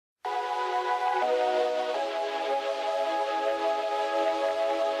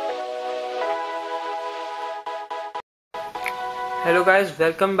Hello guys,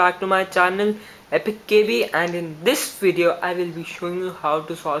 welcome back to my channel Epic KB, and in this video I will be showing you how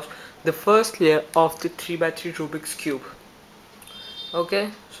to solve the first layer of the 3x3 Rubik's Cube.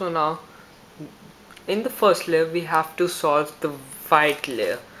 Okay, so now in the first layer we have to solve the white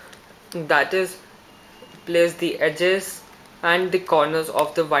layer, that is, place the edges and the corners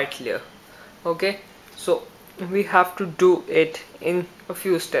of the white layer. Okay, so we have to do it in a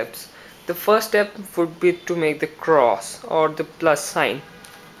few steps. The first step would be to make the cross or the plus sign.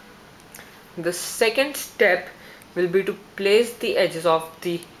 The second step will be to place the edges of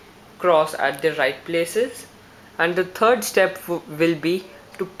the cross at the right places, and the third step will be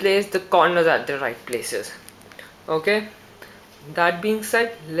to place the corners at the right places. Okay, that being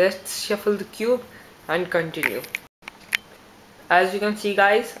said, let's shuffle the cube and continue. As you can see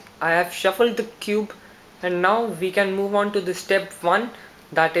guys, I have shuffled the cube, and now we can move on to the step 1,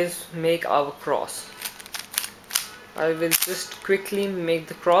 that is make our cross. I will just quickly make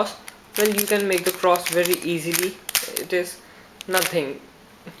the cross. Well, you can make the cross very easily, it is nothing.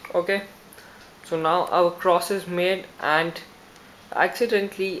 Okay, so now our cross is made, and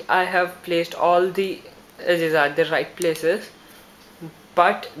accidentally I have placed all the edges at the right places,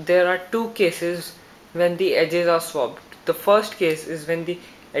 but there are two cases when the edges are swapped. The first case is when the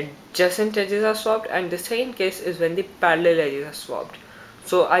adjacent edges are swapped, and the second case is when the parallel edges are swapped.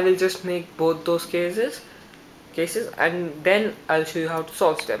 So I will just make both those cases and then I'll show you how to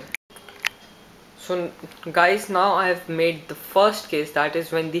solve them. So guys, now I have made the first case, that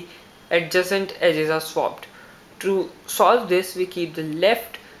is when the adjacent edges are swapped. To solve this, we keep the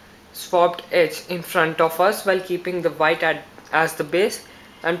left swapped edge in front of us while keeping the white as the base,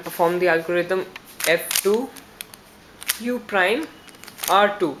 and perform the algorithm F2 U prime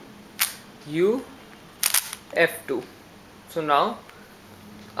R2 U F2. So now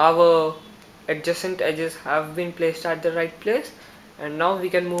our adjacent edges have been placed at the right place, and now we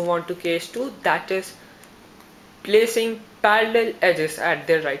can move on to case 2, that is placing parallel edges at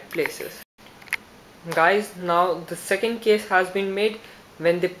their right places. Guys, now the second case has been made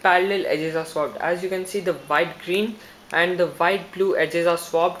when the parallel edges are swapped. As you can see, the white green and the white blue edges are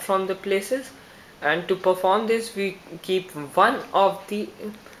swapped from the places, and to perform this we keep one of the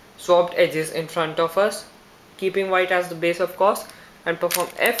swapped edges in front of us, keeping white as the base of course, and perform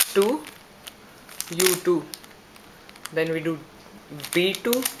F2 U2. Then we do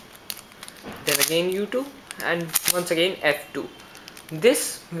B2, then again U2, and once again F2.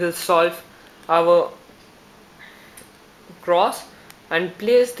 This will solve our cross and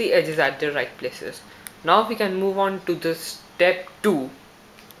place the edges at the right places. Now we can move on to the step 2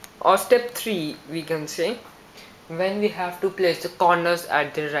 or step 3, we can say, when we have to place the corners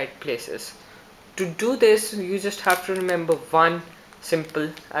at the right places. To do this, you just have to remember one simple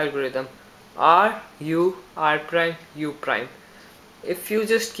algorithm: R U R prime U prime. If you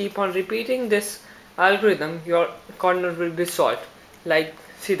just keep on repeating this algorithm, your corner will be solved. Like,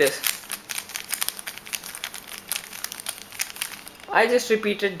 see this, I just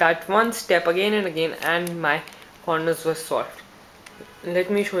repeated that one step again and again, and my corners were solved. Let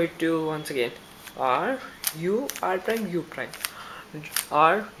me show it to you once again. R U R prime U prime,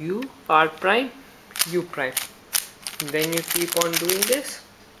 R U R prime U prime. Then you keep on doing this.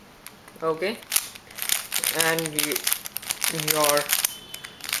 Okay, and your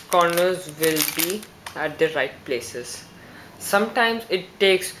corners will be at the right places. Sometimes it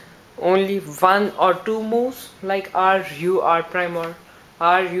takes only one or two moves, like R U R prime or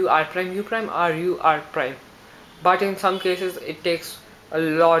R U R prime U prime, R U R prime, but in some cases it takes a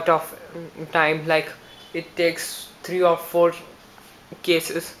lot of time, like it takes 3 or 4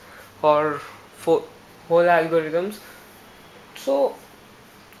 cases or 4 whole algorithms. So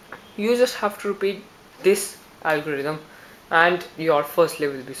you just have to repeat this algorithm and your first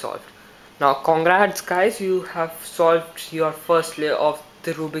layer will be solved. Now congrats guys, you have solved your first layer of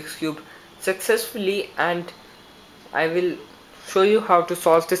the Rubik's Cube successfully, and I will show you how to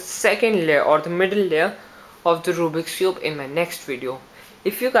solve the second layer or the middle layer of the Rubik's Cube in my next video.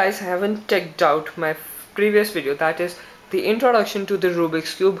 If you guys haven't checked out my previous video, that is the introduction to the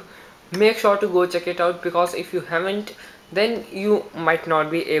Rubik's Cube, make sure to go check it out, because if you haven't, then you might not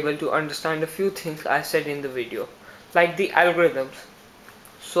be able to understand a few things I said in the video, like the algorithms.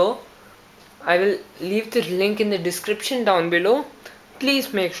 So I will leave the link in the description down below.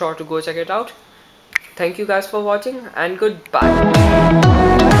 Please make sure to go check it out. Thank you guys for watching, and goodbye.